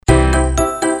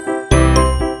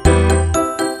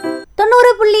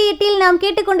நாம்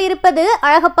கேட்டுக்கொண்டிருப்பது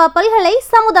அழகப்பா பல்கலை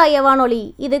சமுதாய வானொலி.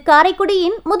 இது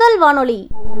காரைக்குடியின் முதல் வானொலி.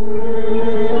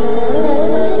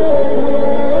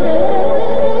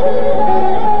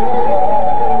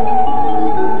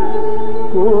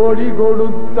 கோடி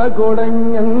கொடுத்த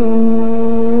கொடைஞன்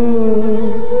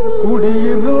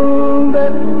குடியிருந்த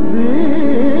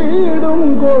வீடும்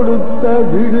கொடுத்த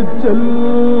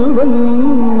விழுச்செல்வன்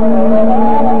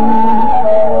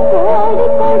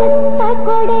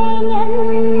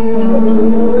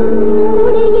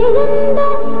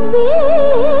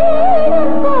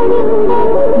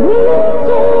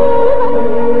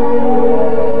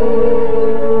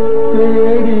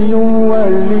தேடியும்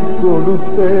அள்ளி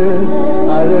கொடுத்த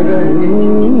அழகன்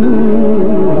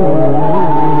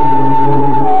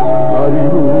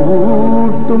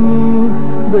அறிவூட்டும்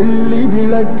வெள்ளி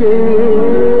விளக்கே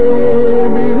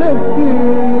விளக்கு.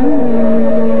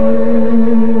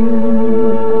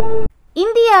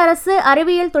 இந்திய அரசு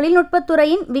அறிவியல்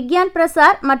தொழில்நுட்பத்துறையின் விக்யான்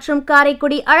பிரசார் மற்றும்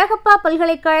காரைக்குடி அழகப்பா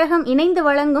பல்கலைக்கழகம் இணைந்து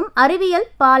வழங்கும் அறிவியல்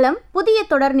பாலம் புதிய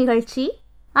தொடர் நிகழ்ச்சி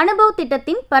அனுபவ்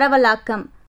திட்டத்தின் பரவலாக்கம்.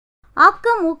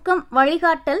 ஆக்கம் ஊக்கம்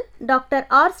வழிகாட்டல் டாக்டர்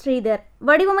ஆர் ஸ்ரீதர்.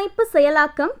 வடிவமைப்பு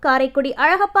செயலாக்கம் காரைக்குடி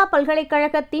அழகப்பா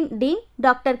பல்கலைக்கழகத்தின் டீன்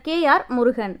டாக்டர் KR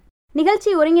முருகன்.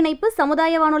 நிகழ்ச்சி ஒருங்கிணைப்பு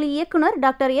சமுதாய வானொலி இயக்குனர்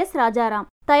டாக்டர் S ராஜாராம்.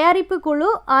 தயாரிப்பு குழு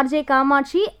RJ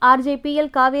Kamakshi, RJ PL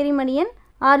Kaverimaniyan,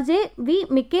 RJ V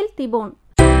Michael திபோன்.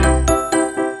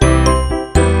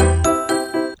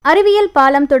 அறிவியல்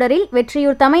பாலம் தொடரில்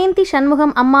வெற்றியூர் தமயந்தி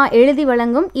சண்முகம் அம்மா எழுதி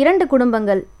வழங்கும் 2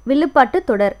 குடும்பங்கள் வில்லுப்பாட்டு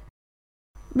தொடர்.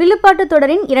 வில்லுப்பாட்டு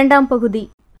தொடரின் 2ஆம் பகுதி.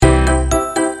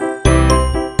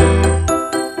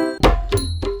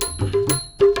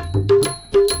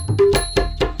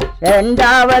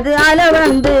 இரண்டாவது அலை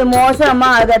வந்து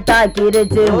மோசமாக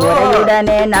தாக்கிருச்சு.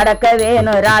 முறையுடனே நடக்க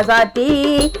வேணும் ராசாத்தி,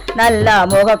 நல்லா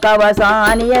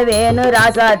முகக்கவசானிய வேணும்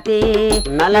ராசாத்தி,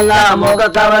 நல்லா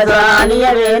முகக்கவசானிய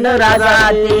வேணும்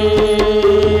ராசாத்தி.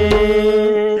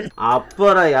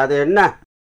 அப்புறம் அது என்ன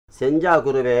செஞ்சா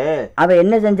குருவே? அவ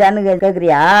என்ன செஞ்சான்னு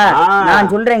கேக்குறியா? நான்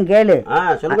சொல்றேன் கேளு.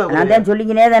 நான் தான்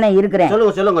சொல்லிக்கினே தானே இருக்கிறேன்.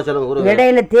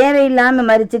 இடையில தேவையில்லாம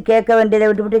மறிச்சு கேட்க வேண்டியதை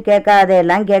விட்டு கேட்காத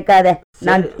எல்லாம் கேட்காத.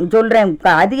 நான் சொல்றேன்,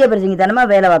 அதிக பிரசங்கித்தனமா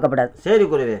வேலை பார்க்கப்படாது. சரி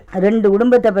குருவே. 2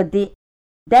 குடும்பத்தை பத்தி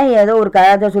தான் ஏதோ ஒரு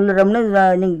கதை சொல்லுறோம்னு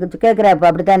நீங்க கேக்குறப்ப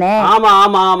அப்படித்தானே?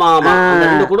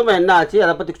 குடும்பம் என்ன ஆச்சு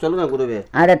அதை பத்தி சொல்லுங்க குருவே.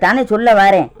 அதைத்தானே சொல்ல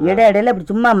வரேன். இடையில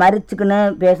இப்படி சும்மா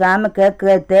மறிச்சுக்கணும் பேசாம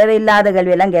கேட்க தேவையில்லாத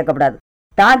கேள்வி எல்லாம் கேட்கப்படாது.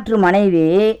 டாக்டர் மனைவி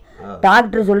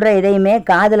டாக்டர் சொல்ற எதையுமே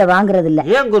காதுல வாங்குறது இல்ல.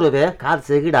 ஏன் குருவே? காது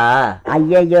செகிடா.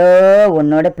 ஐயையோ,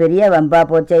 உன்னோட பெரிய வம்பா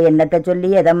போச்சே. என்னத்த சொல்லி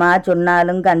எதமா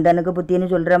சொன்னாலும் கந்தனுக்கு புத்தின்னு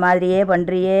சொல்ற மாதிரியே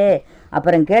பண்றியே.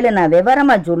 அப்புறம் கேளு, நான்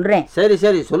விவரமா சொல்றேன். சரி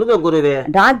சரி சொல்லுங்க குருவே.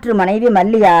 டாக்டர் மனைவி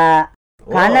மல்லிகா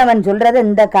கணவன் சொல்றத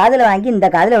இந்த காதுல வாங்கி இந்த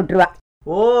காதுல விட்டுருவா.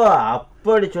 ஓ,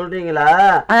 அப்படி சொல்றீங்களா?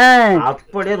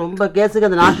 அப்படியே ரொம்ப கேஸுக்கு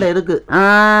அந்த நாட்டுல இருக்கு.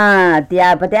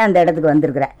 அப்பத்தே அந்த இடத்துக்கு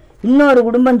வந்திருக்கிற. இன்னொரு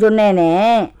குடும்பம் சொன்னேனே,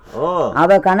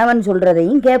 அவ கணவன்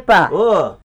சொல்றதையும் கேட்பா.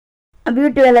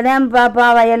 வீட்டு வேலைதான் பாப்பா,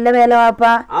 வயல்ல வேலை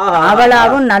பாப்பா.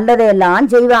 அவளாவும் நல்லதையெல்லாம்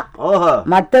செய்வா,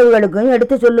 மற்றவர்களுக்கும்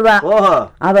எடுத்து சொல்லுவா.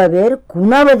 அவ பேரு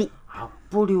குணவதி.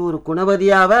 அப்படி ஒரு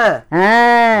குணவதியாவ?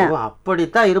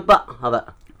 அப்படித்தான் இருப்பா அவ.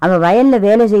 அவ வயல்ல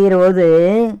வேலை செய்யற போது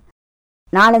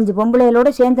 4-5 பொம்பளைகளோட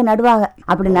சேர்ந்து நடுவாங்க.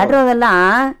 அப்படி நடுறதெல்லாம்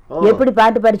எப்படி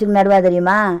பாட்டு படிச்சுட்டு நடுவா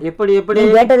தெரியுமா? எப்படி எப்படி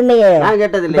கேட்டது இல்லையே?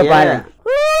 கேட்டது இல்லையே.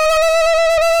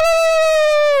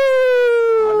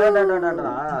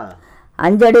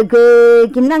 அஞ்சடுக்கு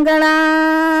கிண்ணங்களா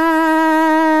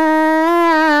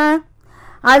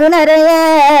அது நிறைய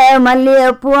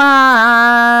மல்லிகைப்பூவா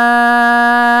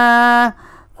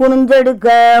குனிஞ்செடுக்க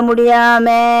முடியாம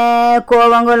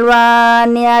கோவங்கொள்வா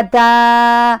நியாத்தா.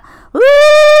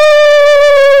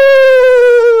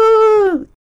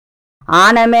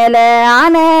 ஆனை மேல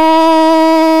ஆனை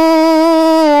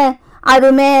அது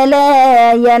மேல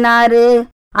ஐயனாரு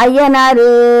ஐயனாரு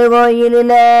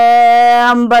கோயிலில்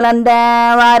அம்பலந்த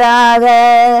வாராக.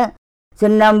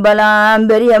 சின்னம்பலம்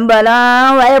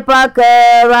பெரியம்பலம் வயப்பாக்க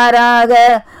வாராக.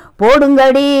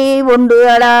 போடுங்கடி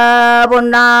ஒண்டுகளா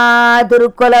பொன்னா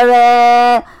திருக்குலவே.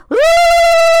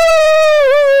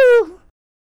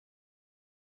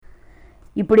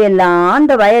 இப்படியெல்லாம்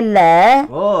அந்த வயல்ல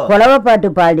குலவ பாட்டு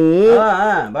பாடி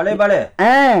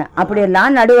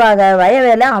அப்படியெல்லாம் நடுவாக.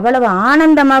 வயவேல அவ்வளவு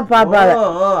ஆனந்தமா பாப்பாங்க.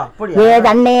 ஏ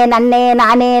தன்னே நன்னே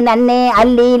நானே நன்னே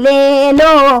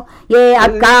அல்லிலேலோ, ஏ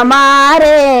அக்கா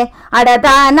மாறே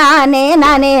அடதா நானே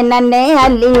நானே நன்னே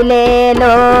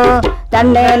அல்லிலேலோ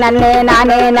தன்னே நன்னே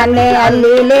நானே நன்னே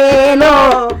அல்லிலேலோ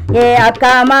ஏ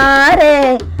அக்கா மாரே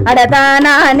அடதா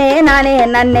நானே நானே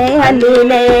நன்னே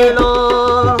அல்லிலேலோ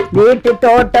வீட்டு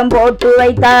தோட்டம் போட்டு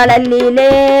வைத்தாள்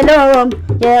அல்லிலேலோ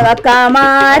ஏ அக்கா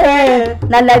மாரே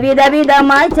நல்ல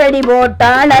விதவிதமாய் செடி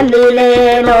போட்டாள்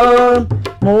அல்லிலேலோ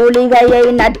மூலிகையை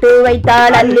நட்டு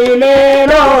வைத்தாள்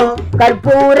அல்லிலேலோ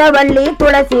கற்பூரவள்ளி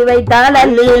துளசி வைத்தாள்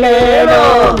அல்லிலேலோ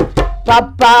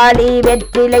பப்பாளி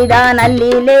வெற்றிலைதான்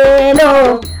அல்லிலேலோ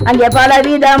அங்கே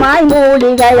பலவிதமாய்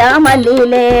மூலிகையாம்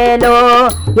அல்லிலேலோ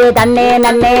ஏ தன்னே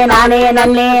நன்னே நானே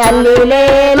நன்னே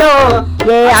அல்லிலேலோ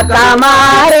ஏ அக்கா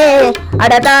மாரே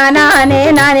அடதா நானே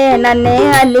நானே நன்னே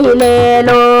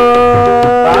அல்லிலேலோ.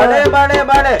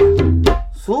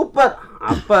 சூப்பர்.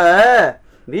 அப்ப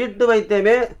வீட்டு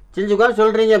வைத்தியமே செஞ்சுக்கோ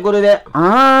சொல்றீங்க குருவே.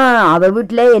 அவ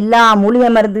வீட்டுல எல்லா மூலிகை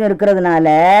மருந்தும் இருக்கிறதுனால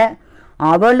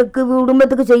அவளுக்கு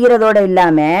குடும்பத்துக்கு செய்யறதோட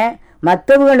இல்லாம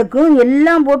மற்றவர்களுக்கும்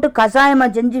எல்லாம் போட்டு கஷாயமா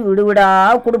செஞ்சு விடுவிடா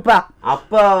கொடுப்பா.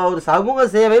 அப்ப ஒரு சமூக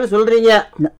சேவைன்னு சொல்றீங்க.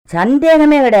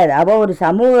 சந்தேகமே கிடையாது, அவ ஒரு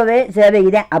சமூகவே சேவை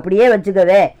இதான், அப்படியே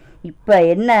வச்சுக்கவே. இப்ப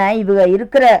என்ன இவங்க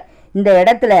இருக்கிற இந்த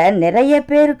இடத்துல நிறைய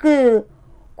பேருக்கு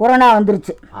கொரோனா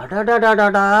வந்துருச்சு.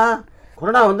 அடாடாடாடா,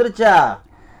 கொரோனா வந்துருச்சா?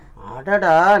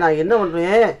 அடாடா, நான் என்ன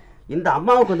பண்றேன், இந்த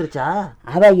அம்மாவுக்கு வந்துருச்சா?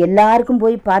 அவ எல்லாருக்கும்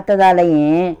போய்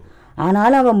பார்த்ததாலையும்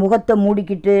ஆனாலும் அவள் முகத்தை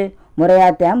மூடிக்கிட்டு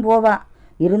முறையாத்தான் போவா.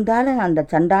 இருந்தாலும் அந்த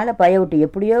சண்டால பய விட்டு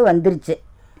எப்படியோ வந்துருச்சு.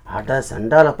 அடா,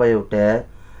 சண்டால பய விட்டு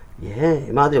ஏன்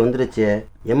மாதிரி வந்துருச்சு?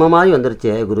 எம்ம மாதிரி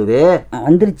வந்துருச்சு குருவே.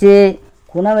 வந்துருச்சு.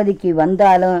 குணவதிக்கு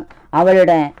வந்தாலும்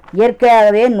அவளோட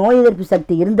இயற்கையாகவே நோய் எதிர்ப்பு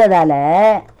சக்தி இருந்ததால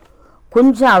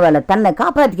கொஞ்சம் அவளை தன்னை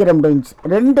காப்பாற்றிக்கிற முடிஞ்சிச்சு.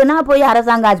 2 நாள் போய்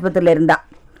அரசாங்க ஆஸ்பத்திரியில் இருந்தா.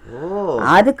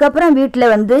 அதுக்கப்புறம்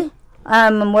வீட்டில் வந்து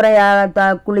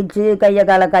முறையாக குளித்து கையை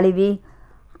காலை கழுவி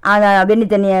வெண்ணி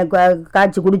தண்ணியை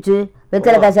காய்ச்சி குடிச்சு,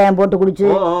 வெத்தலை கஷாயம் போட்டு குடிச்சு,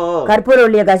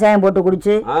 கற்பூரவள்ளிய கஷாயம் போட்டு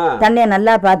குடிச்சு தண்ணியை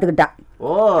நல்லா பார்த்துக்கிட்டா.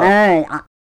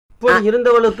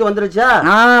 இருந்தவளுக்கு வந்துருச்சா?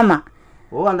 ஆமா.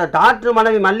 அந்த டாக்டர்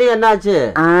மனைவி மல்லி என்னாச்சு?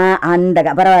 அந்த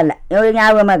பரவாயில்ல,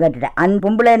 ஞாபகமா கேட்டுட்டேன். அந்த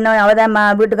பொம்பளை என்ன அவதான்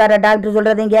வீட்டுக்கார டாக்டர்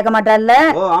சொல்றதையும் கேட்க மாட்டாள்ல.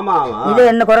 இது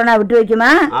என்ன கொரோனா விட்டு வைக்குமா?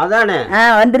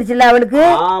 வந்துருச்சுல்ல அவளுக்கு.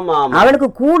 அவளுக்கு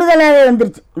கூடுதலாவே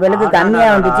வந்துருச்சு, இவளுக்கு கம்மியா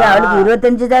வந்துச்சு. அவளுக்கு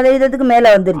 25%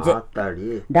 மேல வந்துருச்சு.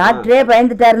 டாக்டரே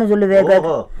பயந்துட்டாருன்னு சொல்லுவேன்.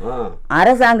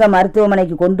 அரசாங்க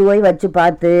மருத்துவமனைக்கு கொண்டு போய் வச்சு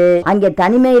பார்த்து அங்க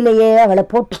தனிமையிலேயே அவளை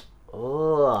போட்டு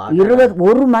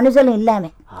 21 மனுஷனும் இல்லாம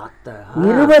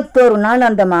 21 நாள்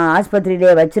அந்த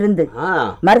ஆஸ்பத்திரியிலே வச்சிருந்து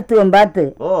மருத்துவம் பார்த்து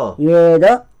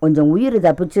ஏதோ கொஞ்சம் உயிர்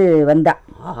தப்பிச்சு வந்தா.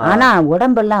 ஆனா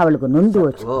உடம்பெல்லாம் அவளுக்கு நொந்து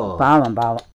வச்சு. பாவம்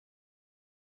பாவம்.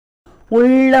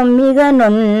 உள்ளம் மிக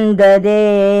நொந்ததே,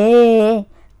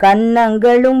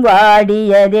 கன்னங்களும்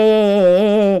வாடியதே,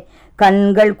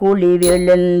 கண்கள் குழி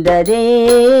விழுந்ததே,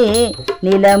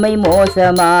 நிலைமை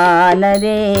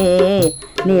மோசமானதே,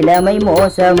 நிலைமை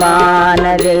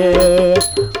மோசமானதே.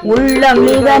 உள்ளம்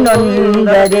மிக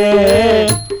நொந்ததே,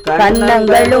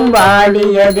 கன்னங்களும்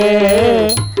வாடியதே,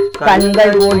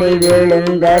 கண்கள் குழி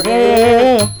விழுந்ததே,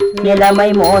 நிலைமை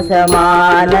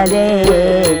மோசமானதே,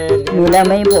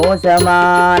 நிலைமை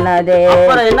மோசமானதே.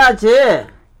 என்னாச்சு?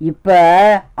 இப்ப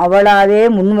அவளாவே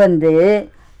முன் வந்து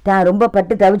தான் ரொம்ப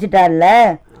பட்டு தவிச்சிட்டால,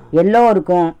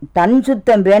 எல்லோருக்கும் தன்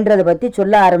சுத்தம் வேண்டதை பத்தி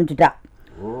சொல்ல ஆரம்பிச்சுட்டா.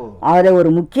 அதை ஒரு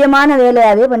முக்கியமான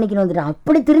வேலையாவே பண்ணிக்கணும் வந்துட்டா.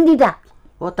 அப்படி திருந்திட்டா.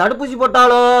 தடுப்பூசி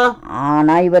போட்டாலோ?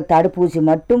 ஆனா இவ தடுப்பூசி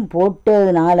மட்டும்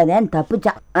போட்டதுனாலதான்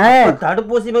தப்பிச்சா.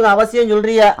 தடுப்பூசி அவசியம்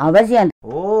சொல்றிய? அவசியம்.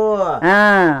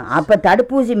 அப்ப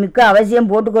தடுப்பூசி மிக்க அவசியம்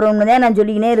போட்டுக்கிறோம்னு தான் நான்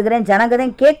சொல்லிக்கினே இருக்கிறேன். ஜனங்க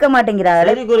தான் கேட்க மாட்டேங்கிறாங்க.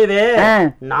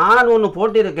 நான் ஒண்ணு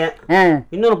போட்டு இருக்கேன்,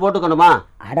 இன்னொன்னு போட்டுக்கணுமா?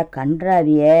 அட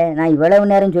கன்றாவியே, நான் இவ்வளவு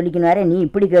நேரம் சொல்லிக்கினாரே, நீ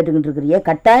இப்படி கேட்டுக்கிட்டு இருக்கிறியே.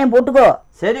 கட்டாயம் போட்டுக்கோ.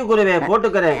 சரி குருவே,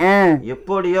 போட்டுக்கிறேன்.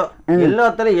 எப்படியோ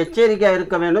எல்லாத்திலும் எச்சரிக்கையா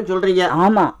இருக்க வேண்டும் சொல்றீங்க.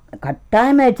 ஆமா,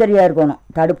 கட்டாயமா எச்சரிக்கையா இருக்கணும்.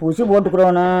 தடுப்பூசி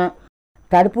போட்டுக்கிறோணும்.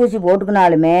 தடுப்பூசி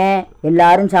போட்டுக்கினாலுமே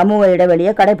எல்லாரும் சமூக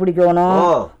இடைவெளியை கடைபிடிக்கணும்,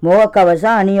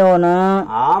 முகக்கவசம் அணியணும்.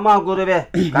 ஆமா குருவே,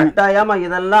 கட்டாயமா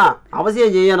இதெல்லாம்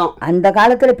அவசியம் செய்யணும். அந்த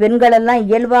காலத்துல பெண்கள் எல்லாம்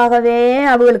இயல்பாகவே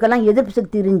அவங்களுக்கெல்லாம் எதிர்ப்பு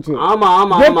சக்தி இருந்துச்சு. ஆமா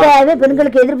ஆமா,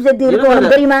 பெண்களுக்கு எதிர்ப்பு சக்தி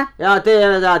இருக்கும் தெரியுமா?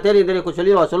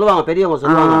 தெரியும், சொல்லுவாங்க பெரியவங்க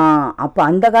சொல்லுவாங்க. அப்ப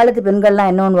அந்த காலத்து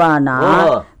பெண்கள்லாம் என்ன பண்ணுவாங்கன்னா,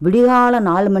 விடிகால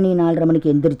 4 மணி 4:30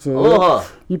 மணிக்கு எந்திரிச்சு,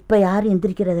 இப்ப யாரும்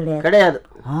எந்திரிக்கிறது கிடையாது.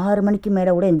 6 மணிக்கு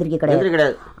மேல கூட எந்திரிக்க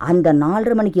கிடையாது. அந்த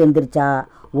 4:30 மணிக்கு எந்திரிச்சா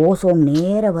ஓசோன்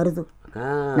நேர வருது,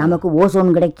 நமக்கு ஓசோன்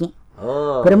கிடைக்கும்.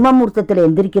 பிரம்மமுகூர்த்தத்துல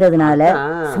எந்திரிக்கிறதுனால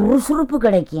சுறுசுறுப்பு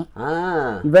கிடைக்கும்.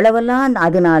 இவ்வளவெல்லாம்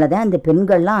அதனாலதான் அந்த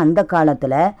பெண்கள்லாம் அந்த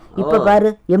காலத்துல, இப்ப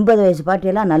பாரு 80 வயசு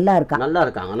பாட்டியெல்லாம் நல்லா இருக்காங்க.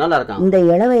 இந்த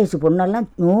இள வயசு பொண்ணெல்லாம்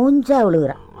நோஞ்சா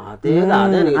விழுகுறான்.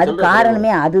 அது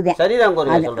காரணமே அதுதான்.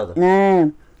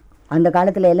 அந்த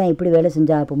காலத்துல எல்லாம் எப்படி வேலை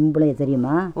செஞ்சா பொம்பளை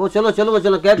தெரியுமா? ஓ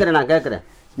சொல்லுங்க கேட்குறேன், நான் கேட்குறேன்.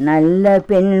 நல்ல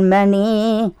பெண்மணி,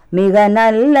 மிக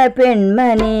நல்ல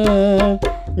பெண்மணி,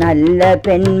 நல்ல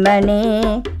பெண்மணி,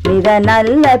 மிக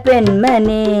நல்ல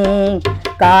பெண்மணி,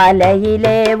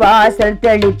 காலையிலே வாசல்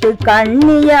தெளித்து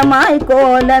கண்ணியமாய்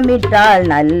கோலமிட்டாள்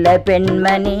நல்ல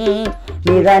பெண்மணி,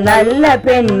 மிக நல்ல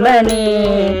பெண்மணி,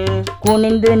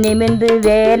 குனிந்து நிமிர்ந்து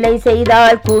வேலை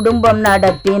செய்தால் குடும்பம்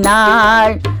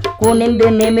நடத்தினாள், குனிந்து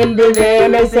நிமிர்ந்து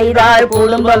வேலை செய்தால்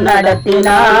குடும்பம்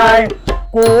நடத்தினாள்,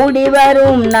 கூடி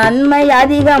வரும் நன்மை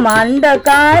அதிகம் அந்த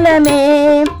காலமே,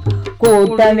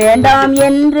 கூட்டம் வேண்டாம்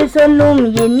என்று சொல்லும்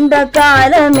இந்த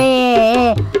காலமே,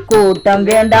 கூட்டம்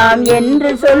வேண்டாம் என்று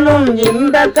சொல்லும்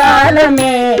இந்த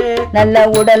காலமே, நல்ல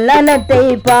உடல் நலத்தை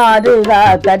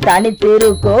பாதுகாக்க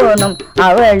தனித்திருக்கோனும்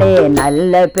அவளே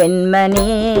நல்ல பெண்மணி,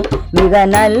 மிக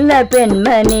நல்ல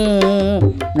பெண்மணி,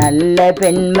 நல்ல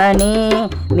பெண்மணி,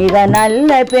 மிக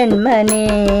நல்ல பெண்மணி,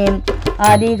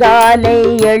 அதிகாலை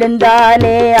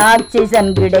எழுந்தாலே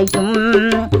ஆக்சிஜன் கிடைக்கும்,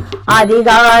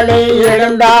 அதிகாலை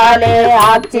எழுந்தாலே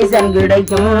ஆக்சிஜன்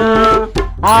கிடைக்கும்,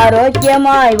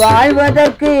 ஆரோக்கியமாய்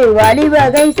வாழ்வதற்கு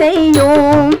வழிவகை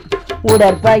செய்யும்,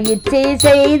 உடற்பயிற்சி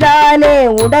செய்தாலே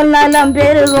உடல் நலம்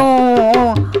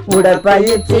பெருகும்,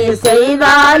 உடற்பயிற்சி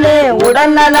செய்தாலே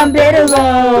உடல் நலம்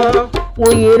பெருகும்,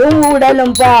 உயிரும்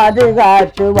உடலும்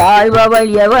பாதுகாத்து வாழ்பவள்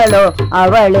எவளோ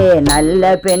அவளே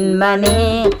நல்ல பெண்மணி,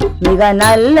 மிக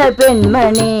நல்ல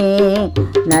பெண்மணி,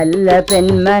 நல்ல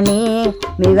பெண்மணி,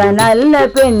 மிக நல்ல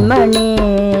பெண்மணி.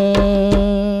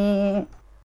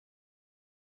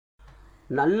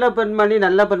 நல்ல பெண்மணி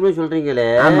நல்ல பெண்மணி சொல்றீங்களே,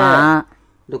 ஆமா,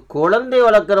 இந்த குழந்தை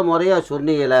வளர்க்குற முறையா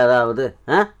சொன்னீங்களே, அதாவது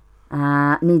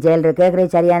நீ செயல்ற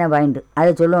கேட்குறது சரியான பாயிண்ட்,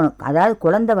 அதை சொல்லணும். அதாவது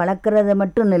குழந்தை வளர்க்குறது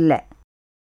மட்டும் இல்லை,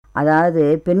 அதாவது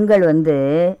பெண்கள் வந்து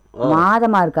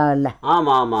மாதமா இருக்காங்கல்ல,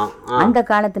 அந்த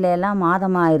காலத்துல எல்லாம்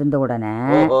மாதமா இருந்த உடனே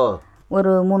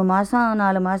ஒரு 3 மாசம்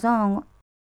 4 மாசம்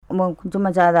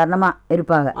சும்மா சாதாரணமா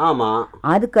இருப்பாங்க.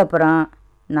 அதுக்கப்புறம்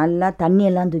நல்லா தண்ணி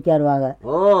எல்லாம் தூக்கிடுவாங்க,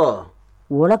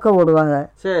 உலக்க ஓடுவாங்க,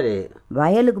 சரி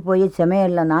வயலுக்கு போய்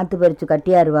செமையெல்லாம் நாற்று பறிச்சு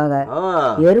கட்டியாருவாங்க,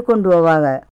 எரு கொண்டு போவாங்க,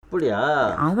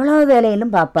 அவ்வளோ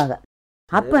வேலையிலும் பார்ப்பாங்க.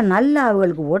 அப்ப நல்லா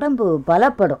அவங்களுக்கு உடம்பு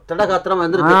பலப்படும்,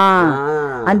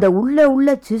 அந்த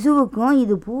உள்ள சிசுவுக்கும்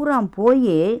இது பூரா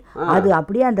போய் அது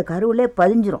அப்படியே அந்த கருவிலே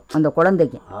பதிஞ்சிரும் அந்த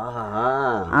குழந்தைக்கு.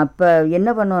 அப்ப என்ன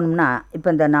பண்ணணும்னா,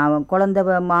 இப்ப இந்த நான் குழந்தை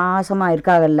மாசமா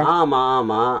இருக்காங்கல்ல,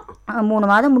 3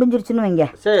 மாதம் முடிஞ்சிருச்சுன்னு வைங்க,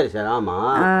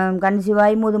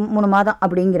 கன்சிவாய் 3 மாதம்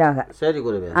அப்படிங்கிறாங்க.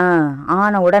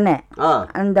 ஆன உடனே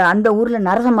அந்த ஊர்ல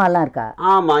நரசம்மாலாம் இருக்கா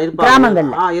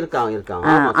கிராமங்கள்ல,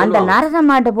 அந்த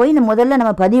நரசம்மாட்ட போய் இந்த முதல்ல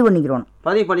நம்ம பதிவு பண்ணிக்கிறோம்,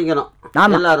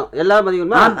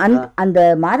 அந்த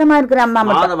மாதமா இருக்கிற அம்மா,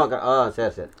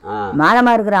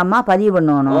 மாதமா இருக்கிற அம்மா பதிவு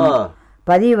பண்ணணும்.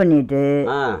 பதிவு பண்ணிட்டு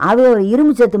அது ஒரு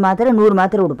இரும்பு சத்து மாத்திரை 100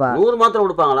 மாத்திரை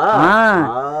கொடுப்பாங்களா?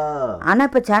 ஆனா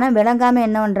இப்ப சனம் விளங்காம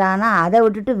என்ன பண்றாங்கன்னா, அதை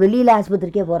விட்டுட்டு வெளியில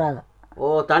ஆஸ்பத்திரிக்கே போறாங்க.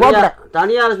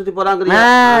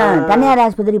 தனியார்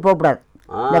ஆஸ்பத்திரி போகக்கூடாது.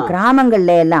 இந்த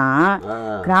கிராமங்கள்ல எல்லாம்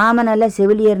கிராம நல்ல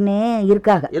செவிலியர்னே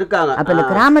இருக்காங்க. அப்ப இந்த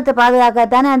கிராமத்தை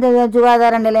பாதுகாக்கத்தானே அந்த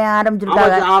சுகாதார நிலையம்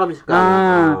ஆரம்பிச்சிருக்காங்க.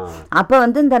 அப்ப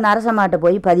வந்து இந்த நரசமாட்டை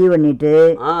போய் பதிவு பண்ணிட்டு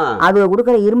அவங்க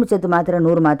கொடுக்குற இரும்பு சத்து மாத்திரை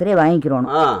 100 மாத்திரையை வாங்கிக்கிறோம்.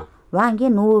 வாங்கி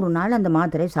 100 நாள் அந்த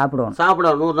மாத்திரையை சாப்பிடுவோம்.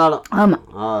 100 நாள். ஆமா.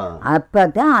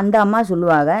 அப்பதான் அந்த அம்மா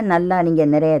சொல்லுவாங்க, நல்லா நீங்க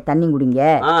நிறைய தண்ணி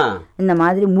குடிங்க, இந்த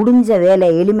மாதிரி முடிஞ்ச வேலை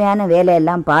எளிமையான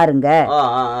வேலையெல்லாம் பாருங்க,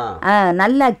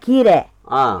 நல்லா கீரை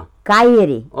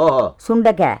காய்கறி,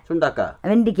 சுண்டைக்காய்,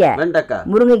 வெண்டைக்காய்,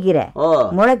 முருங்கைக்கீரை,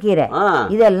 முளைக்கீரை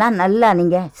இதெல்லாம் நல்லா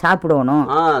நீங்க சாப்பிடணும்.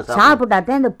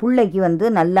 சாப்பிட்டாதான் இந்த பிள்ளைக்கு வந்து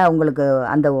நல்லா உங்களுக்கு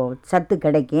அந்த சத்து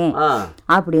கிடைக்கும்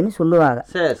அப்படின்னு சொல்லுவாங்க.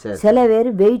 சில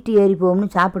பேர் வெயிட் ஏறி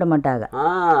போகும்னு சாப்பிட மாட்டாங்க,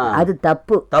 அது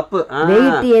தப்பு.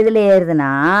 வெயிட் எதுல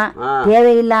ஏறுதுன்னா,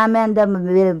 தேவையில்லாம அந்த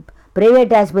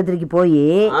பிரைவேட் ஆஸ்பத்திரிக்கு போய்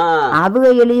அவங்க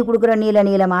எழுதி கொடுக்குற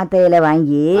நீல மாத்தையில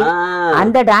வாங்கி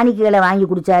அந்த டானிக்குகளை வாங்கி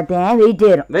குடிச்சாத்தேன் வெயிட்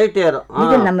ஏறும்.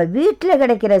 இது நம்ம வீட்டுல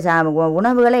கிடைக்கிற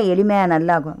உணவுகளை எளிமையா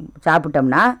நல்லா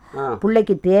சாப்பிட்டோம்னா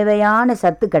பிள்ளைக்கு தேவையான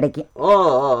சத்து கிடைக்கும்.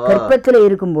 கர்ப்பத்துல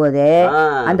இருக்கும் போதே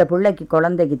அந்த பிள்ளைக்கு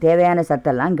குழந்தைக்கு தேவையான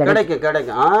சத்தெல்லாம்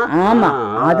கிடைக்கும். ஆமா,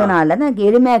 அதனாலதான்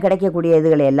எளிமையா கிடைக்கக்கூடிய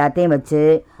இதுகளை எல்லாத்தையும் வச்சு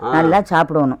நல்லா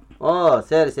சாப்பிடணும்.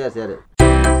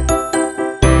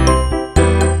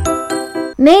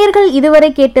 நேயர்கள் இதுவரை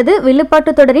கேட்டது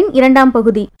வில்லுப்பாட்டு தொடரின் 2ஆம்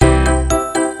பகுதி.